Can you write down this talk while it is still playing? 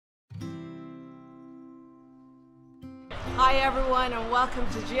Hi everyone and welcome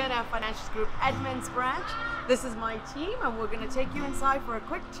to GNF Financial Group Edmonds Branch. This is my team and we're going to take you inside for a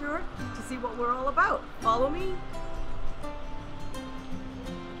quick tour to see what we're all about. Follow me.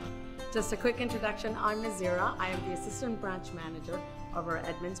 Just a quick introduction, I'm Nazira. I am the Assistant Branch Manager of our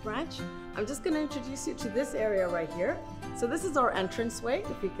Edmonds Branch. I'm just going to introduce you to this area right here. So this is our entranceway.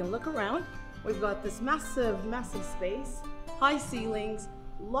 If you can look around, we've got this massive space, high ceilings,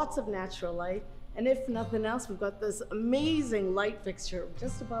 lots of natural light. And if nothing else, we've got this amazing light fixture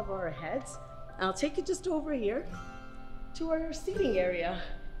just above our heads. I'll take you just over here to our seating area.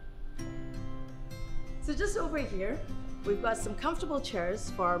 So just over here, we've got some comfortable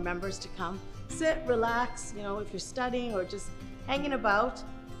chairs for our members to come, sit, relax, you know, if you're studying or just hanging about,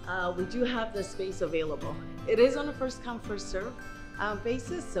 we do have the space available. It is on a first come, first serve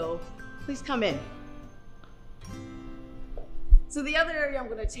basis, so please come in. So the other area I'm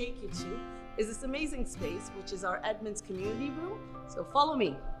going to take you to is this amazing space, which is our Edmonds community room. So follow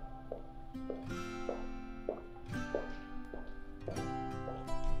me.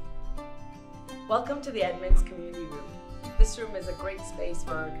 Welcome to the Edmonds community room. This room is a great space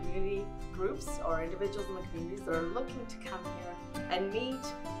for our community groups or individuals in the communities that are looking to come here and meet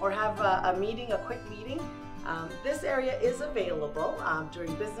or have a meeting, a quick meeting. This area is available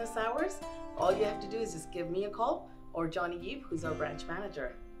during business hours. All you have to do is just give me a call or Johnny Yip, who's our branch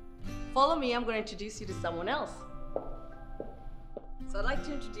manager. Follow me, I'm going to introduce you to someone else. So I'd like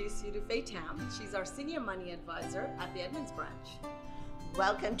to introduce you to Faye Tam. She's our Senior Money Advisor at the Edmonds Branch.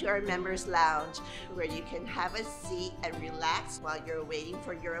 Welcome to our Members Lounge, where you can have a seat and relax while you're waiting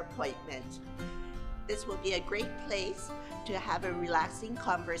for your appointment. This will be a great place to have a relaxing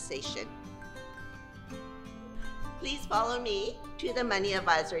conversation. Please follow me to the Money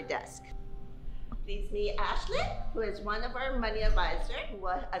Advisor desk. Please meet Ashley, who is one of our money advisors who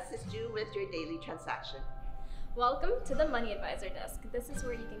will assist you with your daily transaction. Welcome to the Money Advisor desk. This is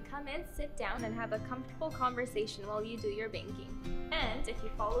where you can come in, sit down, and have a comfortable conversation while you do your banking. And if you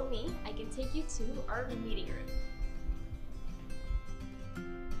follow me, I can take you to our meeting room.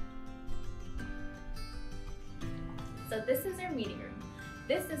 So this is our meeting room.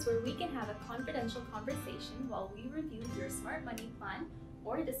 This is where we can have a confidential conversation while we review your smart money plan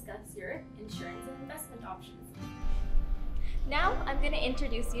or discuss your insurance and investment options. Now, I'm going to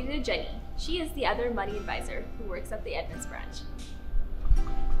introduce you to Jenny. She is the other money advisor who works at the Edmonds Branch.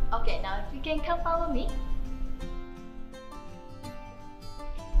 Okay, now if you can come follow me.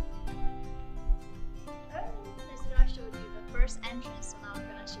 Nazira showed you the first entrance, so now I'm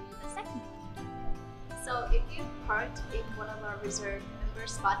going to show you the second one. So if you parked in one of our reserved member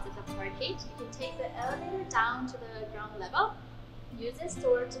spots at the parkade, you can take the elevator down to the ground level. Use this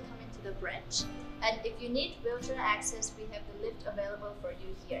door to come into the branch, and if you need wheelchair access, we have the lift available for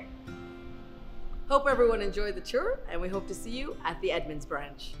you here. Hope everyone enjoyed the tour and we hope to see you at the Edmonds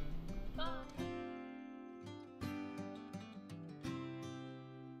Branch.